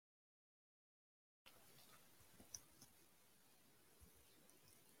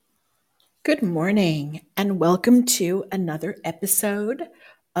Good morning, and welcome to another episode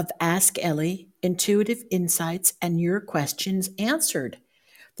of Ask Ellie Intuitive Insights and Your Questions Answered.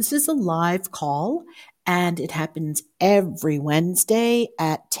 This is a live call, and it happens every Wednesday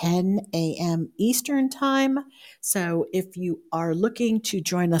at 10 a.m. Eastern Time. So if you are looking to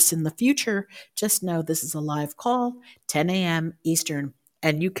join us in the future, just know this is a live call, 10 a.m. Eastern.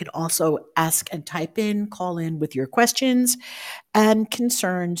 And you could also ask and type in, call in with your questions and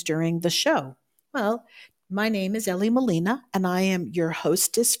concerns during the show. Well, my name is Ellie Molina, and I am your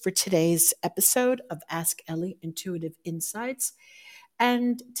hostess for today's episode of Ask Ellie Intuitive Insights.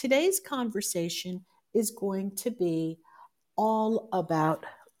 And today's conversation is going to be all about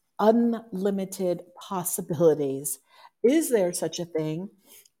unlimited possibilities. Is there such a thing?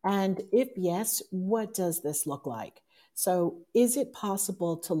 And if yes, what does this look like? So, is it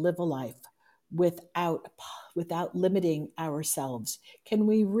possible to live a life without without limiting ourselves? Can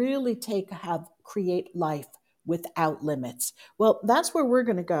we really create life without limits? Well, that's where we're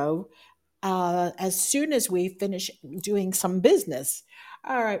going to go as soon as we finish doing some business.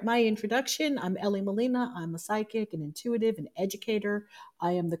 All right, my introduction. I'm Ellie Molina. I'm a psychic, an intuitive, an educator.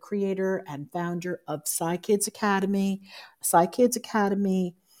 I am the creator and founder of PsyKids Academy. PsyKids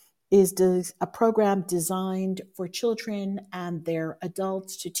Academy is a program designed for children and their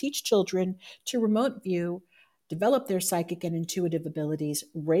adults to teach children to remote view, develop their psychic and intuitive abilities,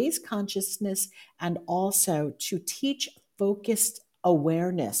 raise consciousness, and also to teach focused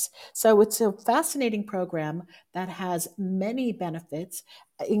awareness. So it's a fascinating program that has many benefits,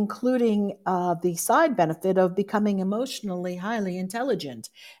 including the side benefit of becoming emotionally highly intelligent.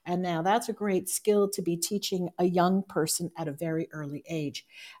 And now that's a great skill to be teaching a young person at a very early age.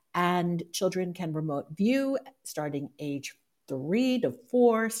 And children can remote view starting age 3 to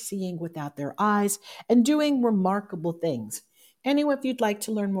 4, seeing without their eyes and doing remarkable things. Anyway, if you'd like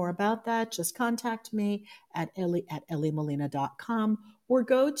to learn more about that, just contact me at ellie@elliemolina.com or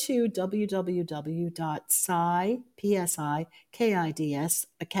go to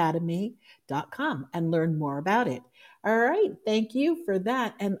www.psykidsacademy.com and learn more about it. All right, thank you for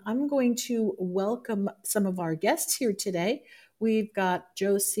that. And I'm going to welcome some of our guests here today. We've got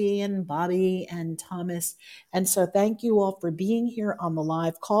Josie and Bobby and Thomas. And so thank you all for being here on the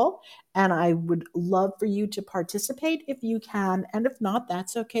live call. And I would love for you to participate if you can. And if not,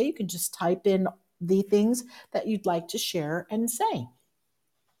 that's okay. You can just type in the things that you'd like to share and say.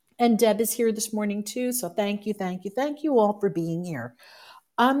 And Deb is here this morning too. So thank you, thank you, thank you all for being here.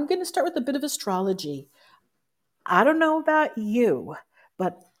 I'm going to start with a bit of astrology. I don't know about you,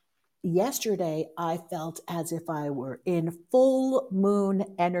 but yesterday I felt as if I were in full moon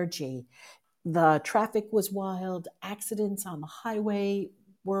energy. The traffic was wild, accidents on the highway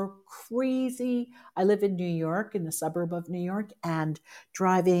were crazy. I live in New York, in the suburb of New York, and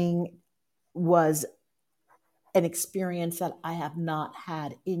driving was an experience that I have not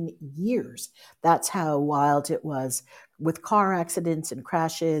had in years. That's how wild it was, with car accidents and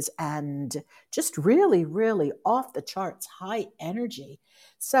crashes and just really, really off the charts, high energy.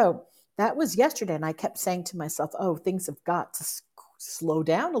 So that was yesterday. And I kept saying to myself, oh, things have got to slow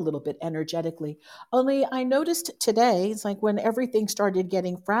down a little bit energetically. Only I noticed today, it's like when everything started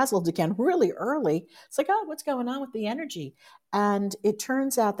getting frazzled again really early, it's like, oh, what's going on with the energy? And it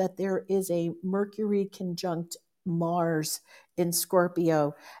turns out that there is a Mercury conjunct Mars in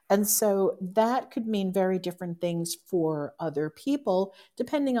Scorpio. And so that could mean very different things for other people,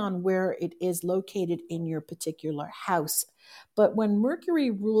 depending on where it is located in your particular house. But when Mercury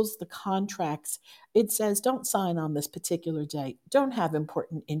rules the contracts, it says don't sign on this particular day, don't have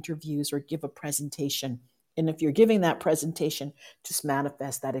important interviews or give a presentation. And if you're giving that presentation, just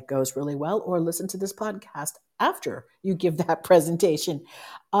manifest that it goes really well, or listen to this podcast after you give that presentation.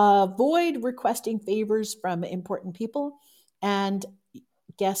 Avoid requesting favors from important people. And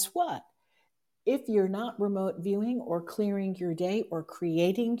guess what? If you're not remote viewing or clearing your day or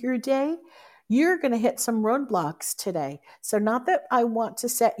creating your day, you're going to hit some roadblocks today. So, not that I want to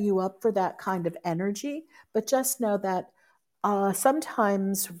set you up for that kind of energy, but just know that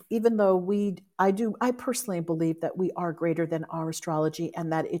sometimes, even though I personally believe that we are greater than our astrology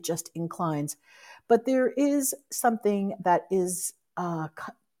and that it just inclines. But there is something that is,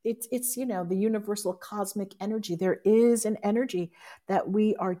 it's the universal cosmic energy. There is an energy that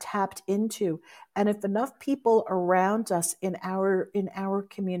we are tapped into, and if enough people around us in our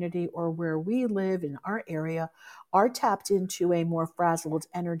community or where we live in our area are tapped into a more frazzled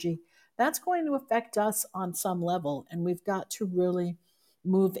energy, that's going to affect us on some level. And we've got to really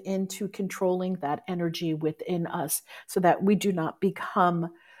move into controlling that energy within us so that we do not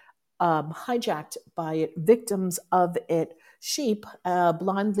become hijacked by it, victims of it, sheep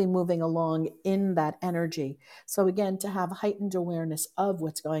blindly moving along in that energy. So, again, to have heightened awareness of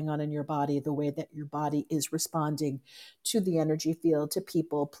what's going on in your body, the way that your body is responding to the energy field, to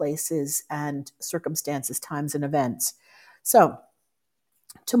people, places, and circumstances, times, and events. So,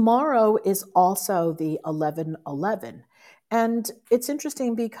 tomorrow is also the 11/11. And it's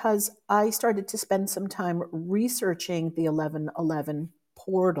interesting because I started to spend some time researching the 11/11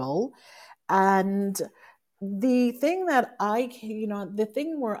 portal. And the thing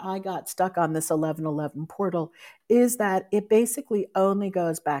where I got stuck on this 11/11 portal is that it basically only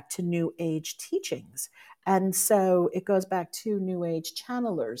goes back to New Age teachings. And so it goes back to New Age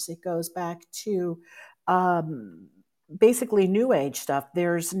channelers. It goes back to um, basically New Age stuff.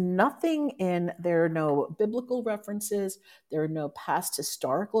 There are no biblical references. There are no past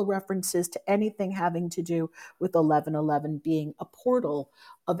historical references to anything having to do with 11/11 being a portal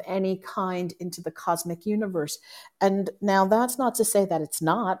of any kind into the cosmic universe. And now that's not to say that it's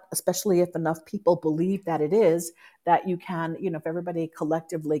not, especially if enough people believe that it is, that you can, if everybody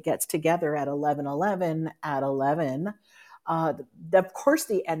collectively gets together at 11/11 at 11, of course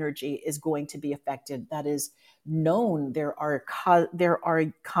the energy is going to be affected. That is known. There are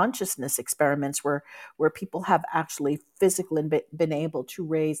consciousness experiments where people have actually physically been able to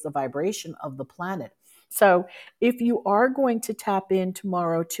raise the vibration of the planet. So if you are going to tap in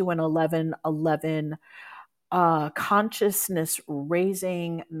tomorrow to an 11/11 consciousness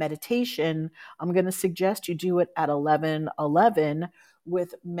raising meditation, I'm going to suggest you do it at 11/11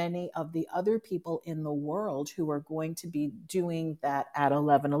 with many of the other people in the world who are going to be doing that at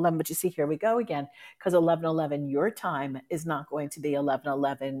 11/11. But you see, here we go again, because 11/11 your time is not going to be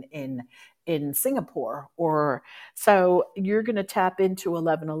 11/11 in Singapore. Or so you're going to tap into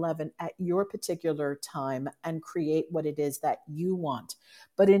 11/11 at your particular time and create what it is that you want.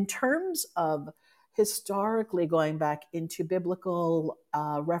 But in terms of historically going back into biblical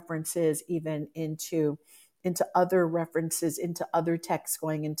references, even into other references, into other texts,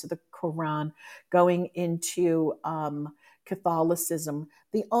 going into the Quran, going into Catholicism.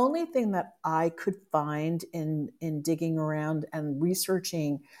 The only thing that I could find in digging around and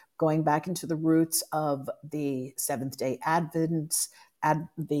researching, going back into the roots of the Seventh Day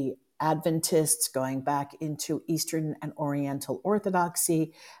the Adventists, going back into Eastern and Oriental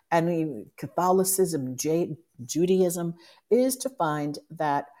Orthodoxy, and Catholicism, Judaism, is to find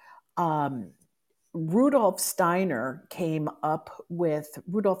that um, Rudolf Steiner, for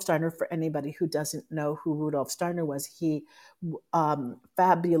anybody who doesn't know who Rudolf Steiner was, he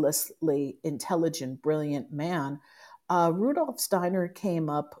fabulously intelligent, brilliant man. Rudolf Steiner came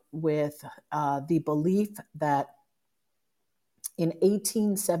up with the belief that in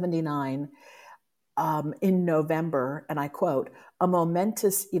 1879, in November, and I quote, a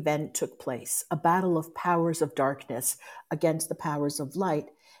momentous event took place, a battle of powers of darkness against the powers of light,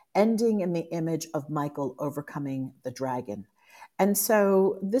 ending in the image of Michael overcoming the dragon. And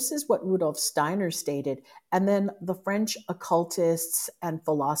so this is what Rudolf Steiner stated. And then the French occultists and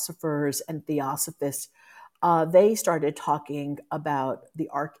philosophers and theosophists, they started talking about the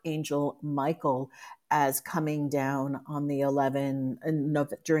archangel Michael as coming down on the 11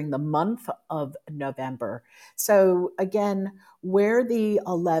 during the month of November. So again, where the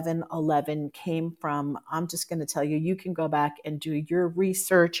 11/11 came from, I'm just going to tell you, you can go back and do your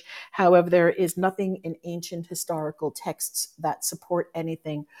research. However, there is nothing in ancient historical texts that support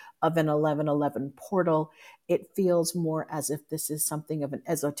anything of an 11/11 portal. It feels more as if this is something of an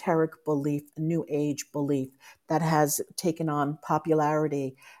esoteric belief, a new age belief that has taken on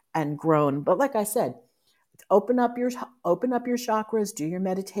popularity and grown. But like I said, open up your chakras, do your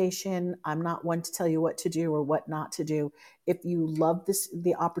meditation. I'm not one to tell you what to do or what not to do. If you love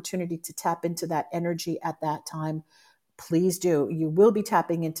the opportunity to tap into that energy at that time, please do. You will be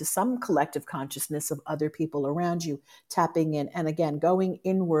tapping into some collective consciousness of other people around you, tapping in, and again, going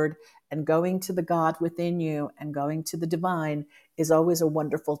inward and going to the God within you and going to the divine is always a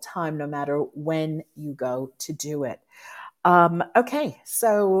wonderful time, no matter when you go to do it. Okay,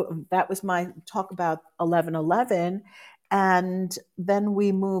 so that was my talk about 11/11. And then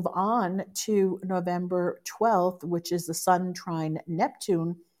we move on to November 12th, which is the Sun trine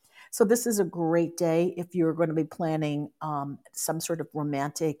Neptune. So this is a great day if you're going to be planning some sort of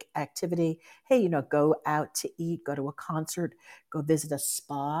romantic activity. Hey, go out to eat, go to a concert, go visit a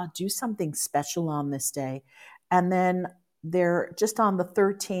spa, do something special on this day. And then just on the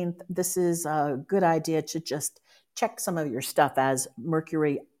 13th, this is a good idea to just check some of your stuff, as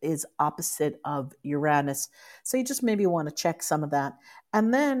Mercury is opposite of Uranus. So you just maybe want to check some of that.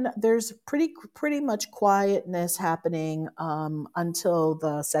 And then there's pretty much quietness happening until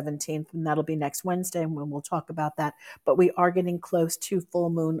the 17th, and that'll be next Wednesday when we'll talk about that. But we are getting close to full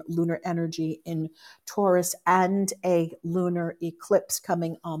moon lunar energy in Taurus and a lunar eclipse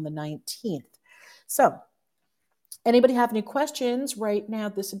coming on the 19th. So anybody have any questions right now?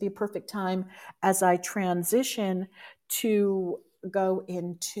 This would be a perfect time as I transition to go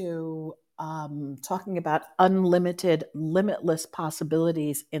into talking about unlimited, limitless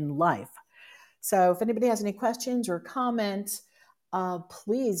possibilities in life. So if anybody has any questions or comments,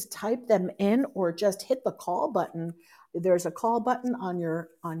 please type them in or just hit the call button. There's a call button on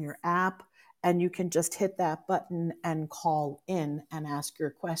your app, and you can just hit that button and call in and ask your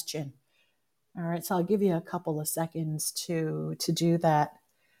question. All right, so I'll give you a couple of seconds to do that.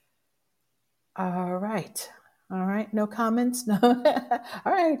 All right. All right, no comments? No.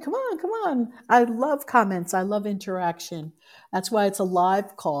 All right, come on, come on. I love comments. I love interaction. That's why it's a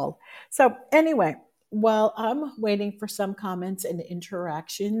live call. So, anyway, while I'm waiting for some comments and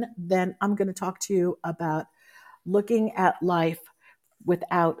interaction, then I'm going to talk to you about looking at life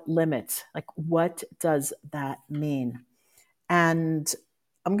without limits. Like, what does that mean? And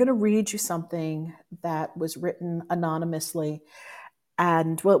I'm going to read you something that was written anonymously.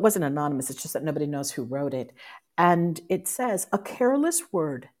 And well, it wasn't anonymous, it's just that nobody knows who wrote it. And it says, a careless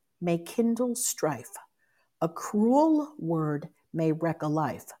word may kindle strife, a cruel word may wreck a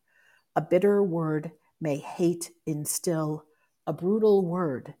life, a bitter word may hate instill, a brutal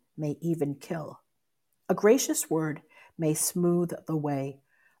word may even kill. A gracious word may smooth the way,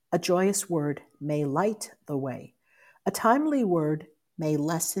 a joyous word may light the way. A timely word may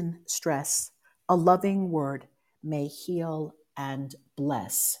lessen stress, a loving word may heal and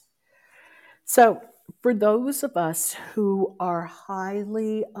bless. So, for those of us who are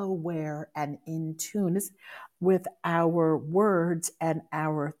highly aware and in tune with our words and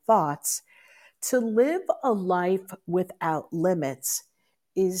our thoughts, to live a life without limits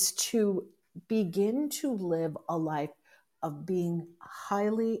is to begin to live a life of being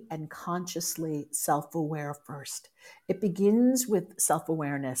highly and consciously self aware first. It begins with self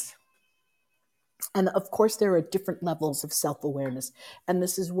awareness. And of course, there are different levels of self awareness. And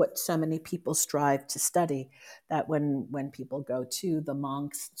this is what so many people strive to study, that when people go to the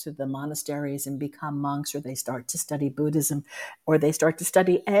monks, to the monasteries and become monks, or they start to study Buddhism, or they start to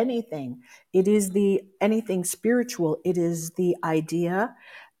study anything, it is the anything spiritual. It is the idea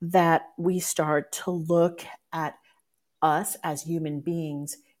that we start to look at us as human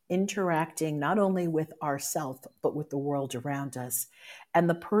beings interacting not only with ourself but with the world around us. And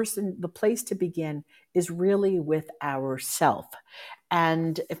the place to begin is really with ourself.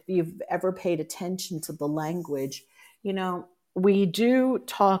 And if you've ever paid attention to the language, we do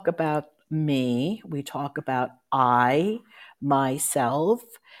talk about me, we talk about I, myself,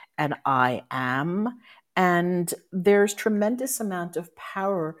 and I am. And there's tremendous amount of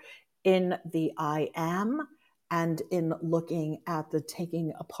power in the I am, and in looking at the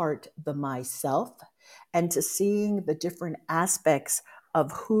taking apart the myself, and to seeing the different aspects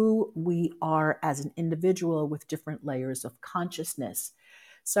of who we are as an individual with different layers of consciousness.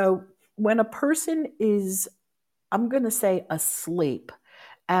 So when a person is, I'm going to say, asleep,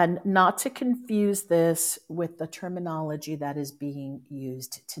 and not to confuse this with the terminology that is being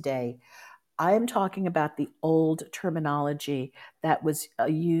used today, I am talking about the old terminology that was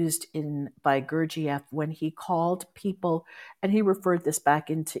used by Gurdjieff when he called people, and he referred this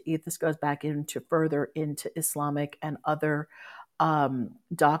this goes back into further into Islamic and other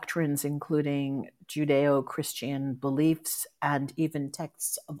doctrines, including Judeo-Christian beliefs and even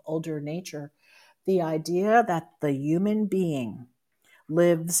texts of older nature. The idea that the human being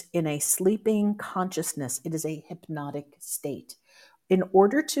lives in a sleeping consciousness. It is a hypnotic state. In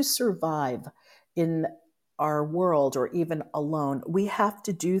order to survive in our world, or even alone, we have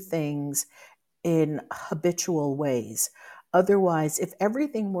to do things in habitual ways. Otherwise, if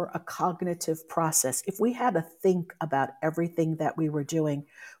everything were a cognitive process, if we had to think about everything that we were doing,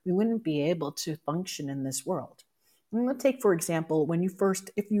 we wouldn't be able to function in this world. Let's take, for example,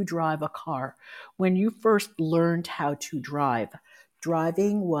 if you drive a car, when you first learned how to drive,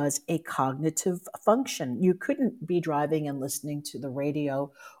 driving was a cognitive function. You couldn't be driving and listening to the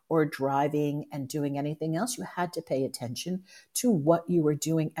radio, or driving and doing anything else. You had to pay attention to what you were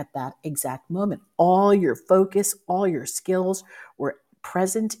doing at that exact moment. All your focus, all your skills were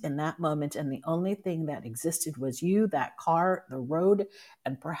present in that moment. And the only thing that existed was you, that car, the road,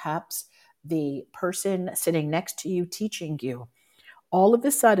 and perhaps the person sitting next to you teaching you. All of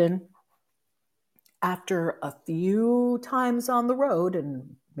a sudden, After a few times on the road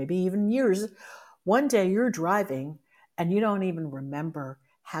and maybe even years, one day you're driving and you don't even remember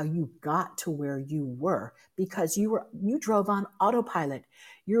how you got to where you were because you drove on autopilot.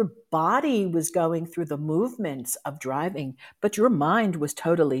 Your body was going through the movements of driving, but your mind was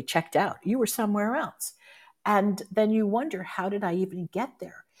totally checked out. You were somewhere else. And then you wonder, how did I even get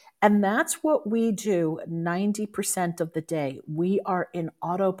there? And that's what we do 90% of the day. We are in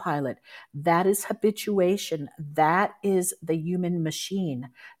autopilot. That is habituation. That is the human machine.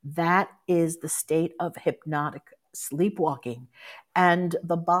 That is the state of hypnotic sleepwalking. And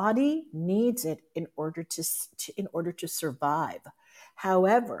the body needs it in order to survive.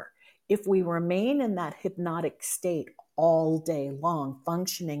 However, if we remain in that hypnotic state all day long,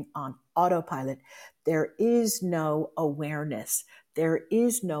 functioning on autopilot, there is no awareness. There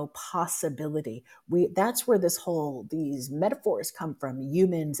is no possibility. That's where these metaphors come from.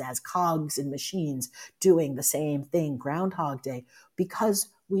 Humans as cogs in machines doing the same thing, Groundhog Day, because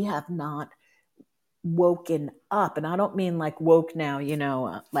we have not woken up. And I don't mean like woke now,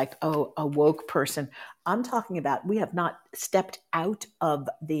 like, oh, a woke person. I'm talking about we have not stepped out of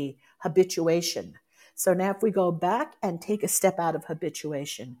the habituation. So now if we go back and take a step out of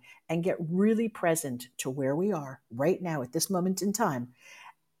habituation and get really present to where we are right now at this moment in time,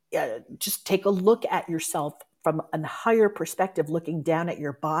 just take a look at yourself from a higher perspective, looking down at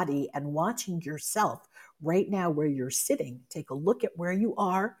your body and watching yourself right now where you're sitting. Take a look at where you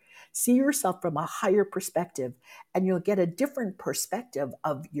are, see yourself from a higher perspective, and you'll get a different perspective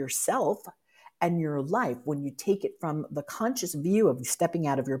of yourself and your life when you take it from the conscious view of stepping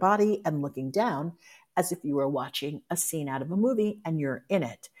out of your body and looking down as if you were watching a scene out of a movie and you're in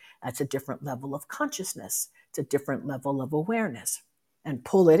it. That's a different level of consciousness. It's a different level of awareness. And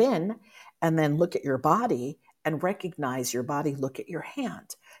pull it in and then look at your body and recognize your body. Look at your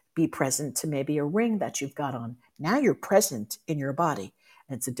hand. Be present to maybe a ring that you've got on. Now you're present in your body.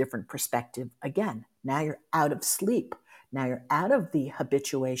 And it's a different perspective again. Now you're out of sleep. Now you're out of the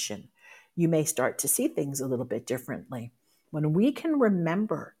habituation. You may start to see things a little bit differently. When we can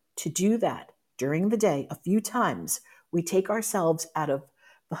remember to do that during the day a few times, we take ourselves out of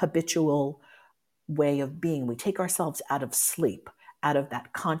the habitual way of being. We take ourselves out of sleep, out of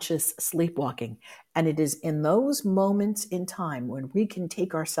that conscious sleepwalking. And it is in those moments in time when we can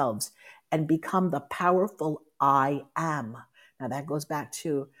take ourselves and become the powerful I am. Now that goes back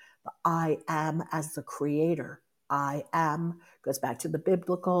to the I am as the creator. I am goes back to the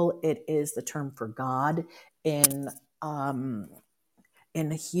biblical. It is the term for God in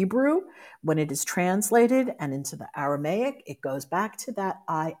Hebrew. When it is translated and into the Aramaic, it goes back to that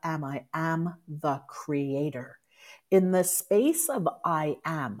I am the creator. In the space of I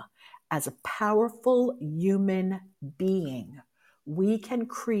am, as a powerful human being, we can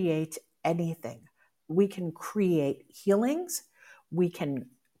create anything. We can create healings. We can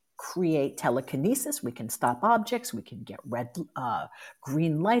create telekinesis. We can stop objects. We can get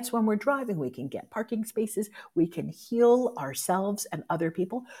green lights when we're driving. We can get parking spaces. We can heal ourselves and other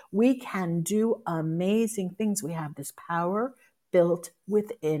people. We can do amazing things. We have this power built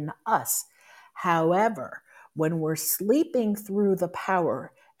within us. However, when we're sleeping through the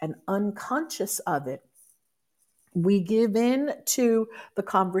power and unconscious of it, we give in to the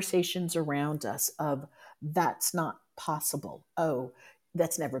conversations around us of that's not possible. Oh,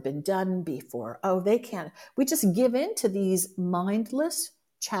 that's never been done before. Oh, they can't. We just give in to these mindless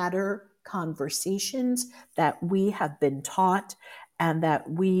chatter conversations that we have been taught and that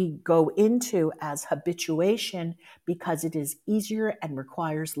we go into as habituation because it is easier and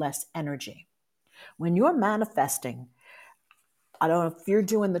requires less energy. When you're manifesting, I don't know if you're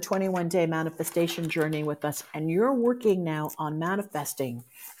doing the 21-day manifestation journey with us and you're working now on manifesting,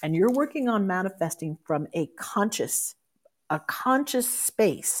 and you're working on manifesting from a conscious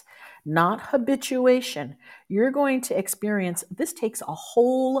space, not habituation, you're going to experience this takes a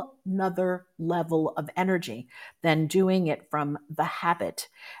whole nother level of energy than doing it from the habit.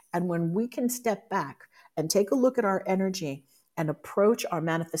 And when we can step back and take a look at our energy and approach our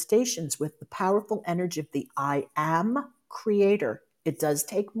manifestations with the powerful energy of the I am creator, it does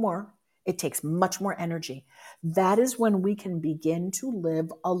take more. It takes much more energy. That is when we can begin to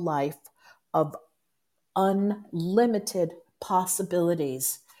live a life of unlimited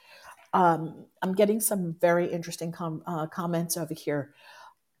possibilities. I'm getting some very interesting comments over here.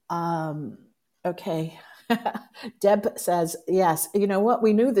 Okay. Deb says, yes, you know what?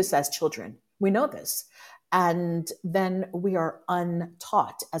 We knew this as children. We know this. And then we are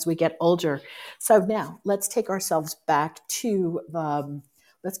untaught as we get older. So now let's take ourselves back to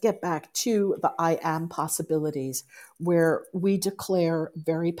let's get back to the I am possibilities, where we declare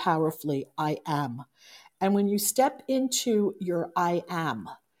very powerfully, I am. And when you step into your I am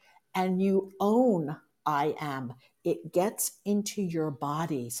and you own I am, it gets into your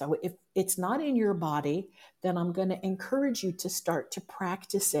body. So if it's not in your body, then I'm going to encourage you to start to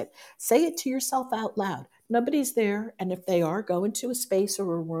practice it. Say it to yourself out loud. Nobody's there. And if they are, go into a space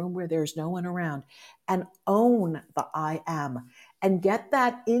or a room where there's no one around and own the I am and get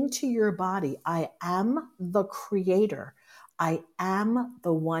that into your body. I am the creator. I am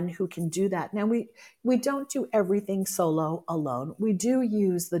the one who can do that. Now, we don't do everything solo alone. We do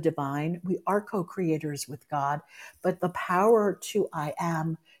use the divine. We are co-creators with God, but the power to I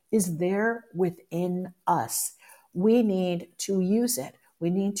am is there within us. We need to use it. We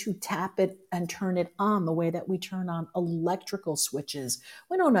need to tap it and turn it on the way that we turn on electrical switches.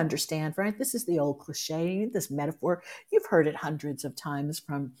 We don't understand, right? This is the old cliche, this metaphor. You've heard it hundreds of times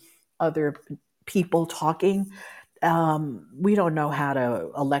from other people talking. We don't know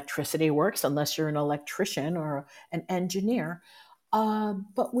how electricity works unless you're an electrician or an engineer.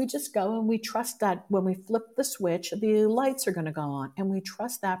 But we just go and we trust that when we flip the switch, the lights are going to go on, and we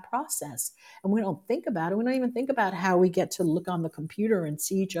trust that process. And we don't think about it. We don't even think about how we get to look on the computer and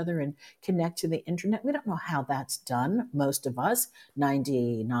see each other and connect to the internet. We don't know how that's done, most of us,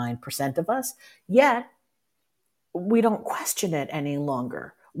 99% of us. Yet, we don't question it any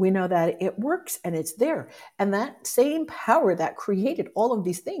longer. We know that it works and it's there. And that same power that created all of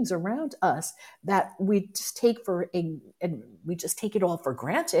these things around us that we just take and we just take it all for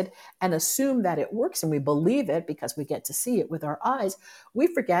granted and assume that it works and we believe it because we get to see it with our eyes. We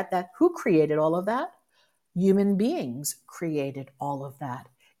forget that who created all of that? Human beings created all of that.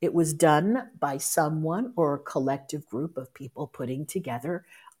 It was done by someone or a collective group of people putting together,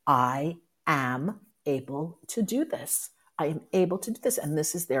 I am able to do this. I am able to do this. And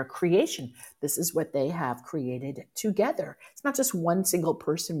this is their creation. This is what they have created together. It's not just one single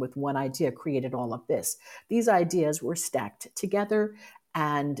person with one idea created all of this. These ideas were stacked together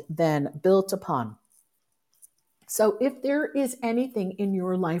and then built upon. So if there is anything in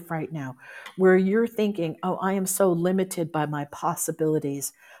your life right now where you're thinking, oh, I am so limited by my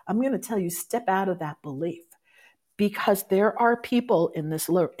possibilities, I'm going to tell you, step out of that belief, because there are people in this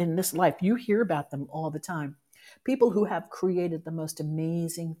life, you hear about them all the time, people who have created the most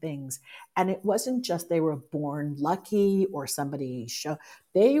amazing things. And it wasn't just they were born lucky or somebody show,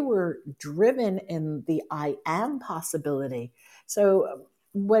 they were driven in the I am possibility. So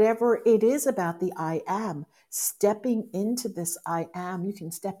whatever it is about the I am, stepping into this I am, you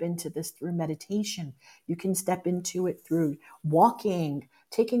can step into this through meditation. You can step into it through walking,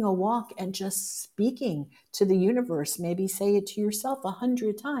 taking a walk and just speaking to the universe. Maybe say it to yourself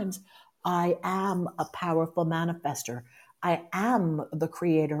 100 times. I am a powerful manifester. I am the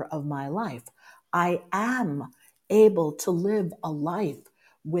creator of my life. I am able to live a life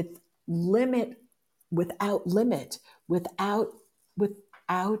with limit, without limit, without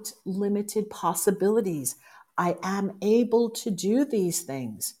limited possibilities. I am able to do these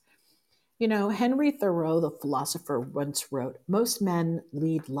things. You know, Henry Thoreau, the philosopher, once wrote, most men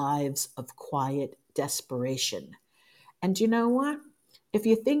lead lives of quiet desperation. And you know what? If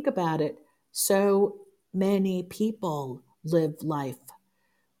you think about it, so many people live life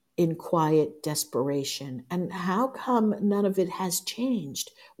in quiet desperation. And how come none of it has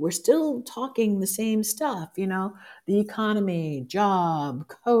changed? We're still talking the same stuff, the economy,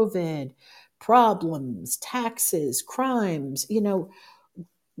 job, COVID, problems, taxes, crimes,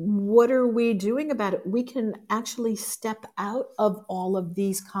 what are we doing about it? We can actually step out of all of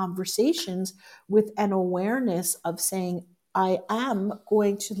these conversations with an awareness of saying, I am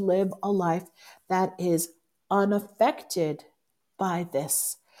going to live a life that is unaffected by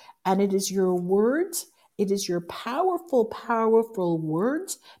this. And it is your words, it is your powerful, powerful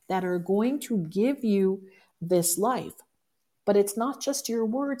words that are going to give you this life. But it's not just your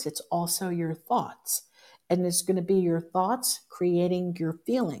words, it's also your thoughts. And it's going to be your thoughts creating your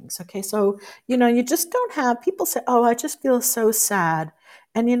feelings. Okay. So, you just don't have people say, oh, I just feel so sad.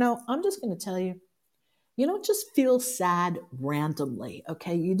 And, I'm just going to tell you, you don't just feel sad randomly.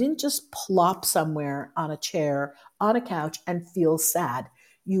 Okay. You didn't just plop somewhere on a chair, on a couch, and feel sad.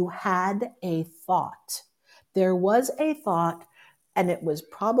 You had a thought. There was a thought, and it was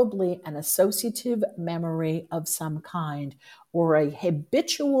probably an associative memory of some kind or a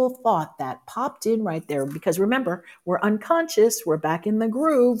habitual thought that popped in right there. Because remember, we're unconscious, we're back in the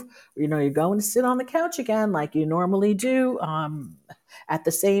groove. You're going to sit on the couch again like you normally do, at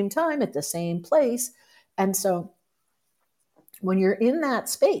the same time, at the same place. And so when you're in that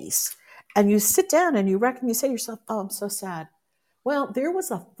space and you sit down and you say to yourself, oh, I'm so sad. Well, there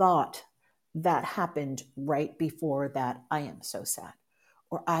was a thought that happened right before that. I am so sad,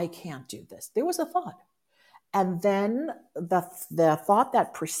 or I can't do this. There was a thought. And then the thought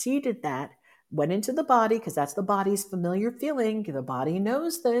that preceded that went into the body, because that's the body's familiar feeling. The body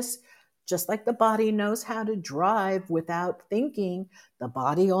knows this. Just like the body knows how to drive without thinking, the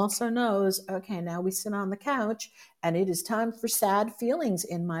body also knows, okay, now we sit on the couch and it is time for sad feelings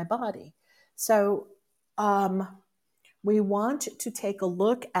in my body. So um, we want to take a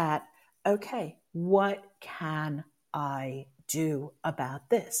look at, okay, what can I do about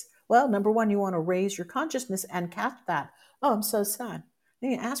this? Well, number one, you want to raise your consciousness and catch that. Oh, I'm so sad.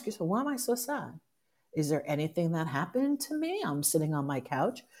 Then you ask yourself, why am I so sad? Is there anything that happened to me? I'm sitting on my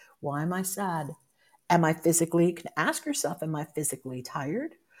couch. Why am I sad? Am I physically, you can ask yourself, am I physically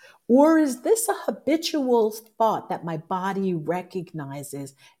tired? Or is this a habitual thought that my body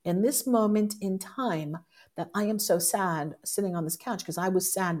recognizes in this moment in time that I am so sad sitting on this couch because I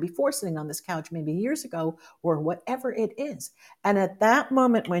was sad before sitting on this couch maybe years ago or whatever it is. And at that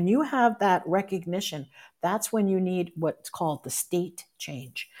moment, when you have that recognition, that's when you need what's called the state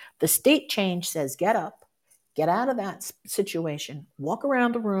change. The state change says, get up, get out of that situation, walk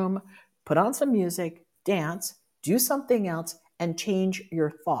around the room, put on some music, dance, do something else, and change your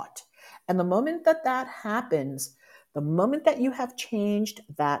thought. And the moment that that happens, the moment that you have changed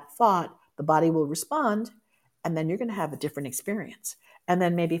that thought, the body will respond, and then you're going to have a different experience. And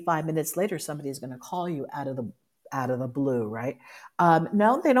then maybe 5 minutes later, somebody's going to call you out of the blue, right?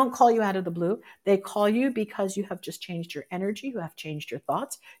 No, they don't call you out of the blue. They call you because you have just changed your energy, you have changed your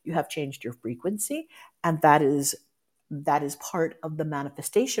thoughts, you have changed your frequency, and that is part of the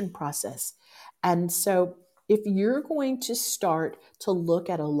manifestation process. And so if you're going to start to look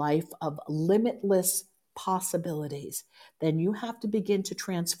at a life of limitless possibilities, then you have to begin to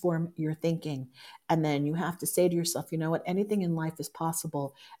transform your thinking. And then you have to say to yourself, you know what, anything in life is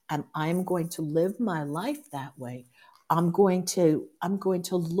possible, and I'm going to live my life that way. I'm going to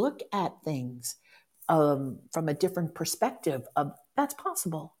look at things from a different perspective of that's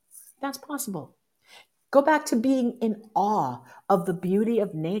possible. That's possible. Go back to being in awe of the beauty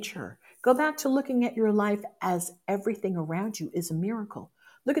of nature. Go back to looking at your life as everything around you is a miracle.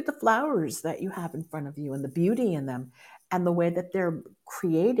 Look at the flowers that you have in front of you and the beauty in them and the way that they're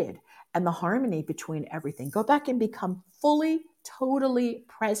created and the harmony between everything. Go back and become fully, totally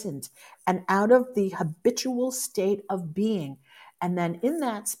present and out of the habitual state of being. And then in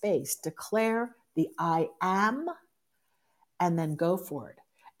that space, declare the I am and then go for it.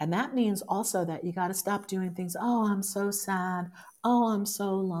 And that means also that you got to stop doing things. Oh, I'm so sad. Oh, I'm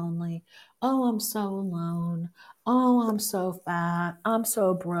so lonely. Oh, I'm so alone. Oh, I'm so fat. I'm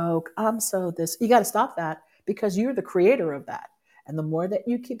so broke. I'm so this. You got to stop that because you're the creator of that. And the more that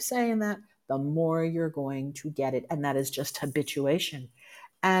you keep saying that, the more you're going to get it. And that is just habituation.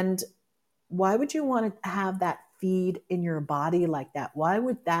 And why would you want to have that feed in your body like that? Why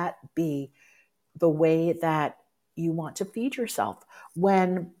would that be the way that you want to feed yourself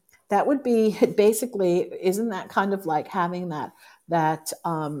when that would be basically, isn't that kind of like having that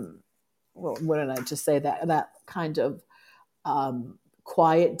well, what did I just say, that kind of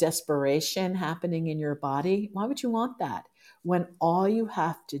quiet desperation happening in your body? Why would you want that when all you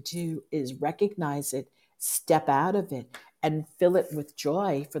have to do is recognize it, step out of it, and fill it with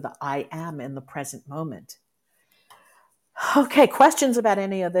joy for the I am in the present moment? Okay, questions about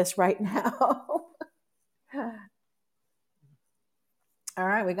any of this right now? All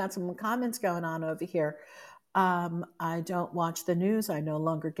right, we got some comments going on over here. I don't watch the news. I no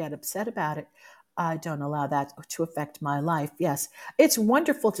longer get upset about it. I don't allow that to affect my life. Yes, it's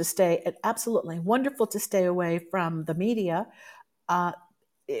wonderful to absolutely wonderful to stay away from the media. Uh,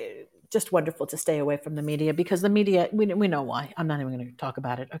 just wonderful to stay away from the media because the media, we know why. I'm not even going to talk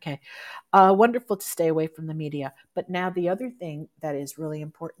about it. Okay. Wonderful to stay away from the media. But now the other thing that is really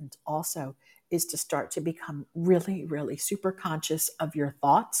important also is to start to become really, really super conscious of your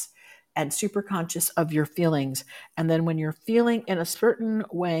thoughts and super conscious of your feelings. And then when you're feeling in a certain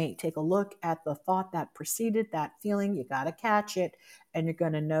way, take a look at the thought that preceded that feeling. You got to catch it. And you're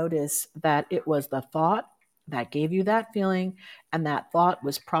going to notice that it was the thought that gave you that feeling, and that thought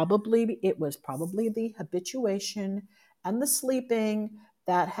was probably the habituation and the sleeping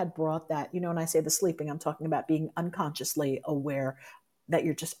that had brought that. When I say the sleeping, I'm talking about being unconsciously aware that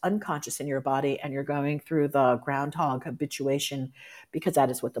you're just unconscious in your body and you're going through the groundhog habituation, because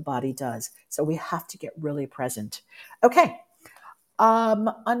that is what the body does. So we have to get really present. Okay.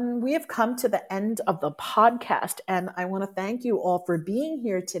 And we have come to the end of the podcast, and I want to thank you all for being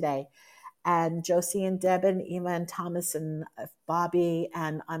here today. and Josie and Deb and Eva and Thomas and Bobby.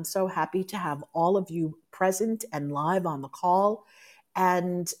 And I'm so happy to have all of you present and live on the call.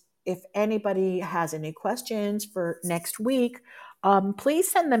 And if anybody has any questions for next week,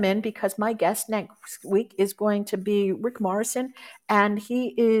 please send them in, because my guest next week is going to be Rick Morrison, and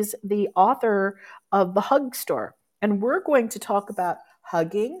he is the author of The Hug Store. And we're going to talk about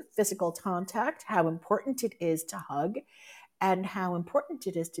hugging, physical contact, how important it is to hug, and how important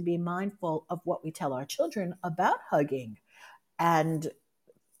it is to be mindful of what we tell our children about hugging. And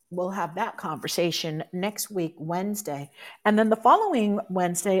we'll have that conversation next week, Wednesday. And then the following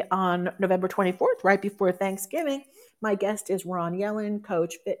Wednesday, on November 24th, right before Thanksgiving, my guest is Ron Yellen,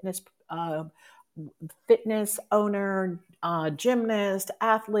 coach, fitness owner, gymnast,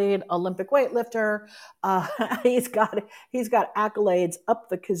 athlete, Olympic weightlifter. Uh, he's got he's got accolades up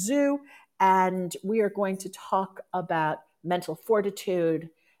the kazoo, and we are going to talk about mental fortitude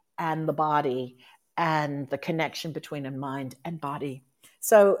and the body, and the connection between a mind and body.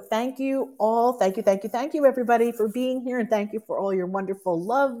 So thank you all. Thank you, everybody, for being here, and thank you for all your wonderful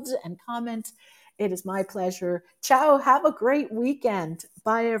loves and comments. It is my pleasure. Ciao. Have a great weekend.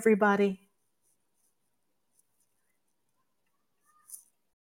 Bye, everybody.